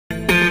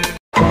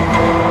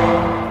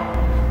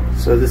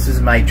So this is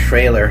my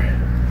trailer.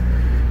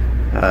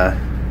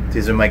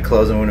 These are my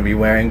clothes I'm going to be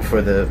wearing for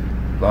the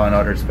Law and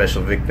Order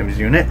Special Victims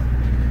Unit.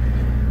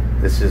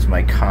 This is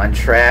my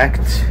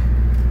contract,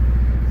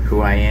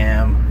 who I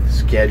am,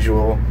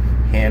 schedule,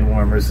 hand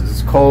warmers, this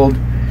is cold,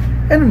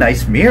 and a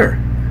nice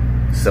mirror.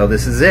 So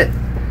this is it.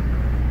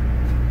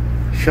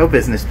 Show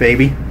business,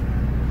 baby.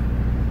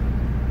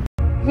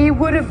 He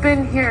would have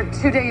been here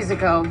 2 days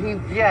ago.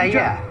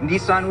 Yeah.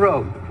 Nissan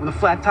Rogue with a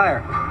flat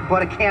tire.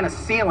 Bought a can of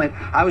sealant.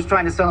 I was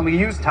trying to sell him a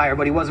used tire,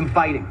 but he wasn't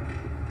biting.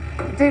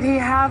 Did he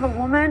have a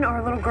woman or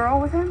a little girl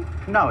with him?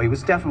 No, he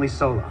was definitely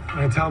solo.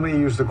 And tell me you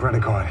used the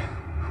credit card.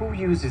 Who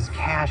uses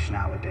cash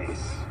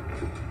nowadays?